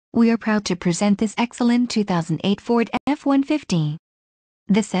We are proud to present this excellent 2008 Ford F-150.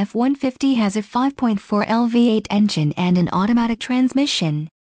 This F-150 has a 5.4L V8 engine and an automatic transmission.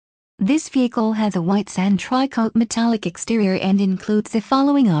 This vehicle has a white sand tri-coat metallic exterior and includes the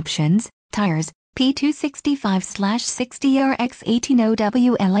following options: tires,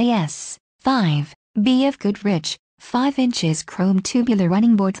 P265/60RX18 OWLAS, 5 Goodrich, 5 inches chrome tubular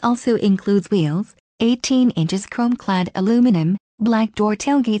running boards. Also includes wheels, 18 inches chrome-clad aluminum, black door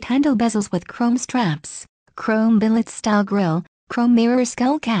tailgate handle bezels with chrome straps, chrome billet-style grille, chrome mirror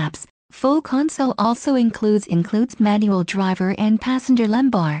skull caps. Full console also includes manual driver and passenger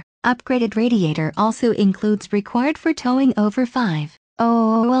lumbar. Upgraded radiator also includes required for towing over 5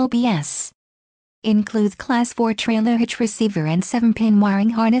 OLBS. Includes Class 4 trailer hitch receiver and 7-pin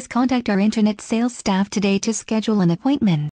wiring harness. Contact our internet sales staff today to schedule an appointment.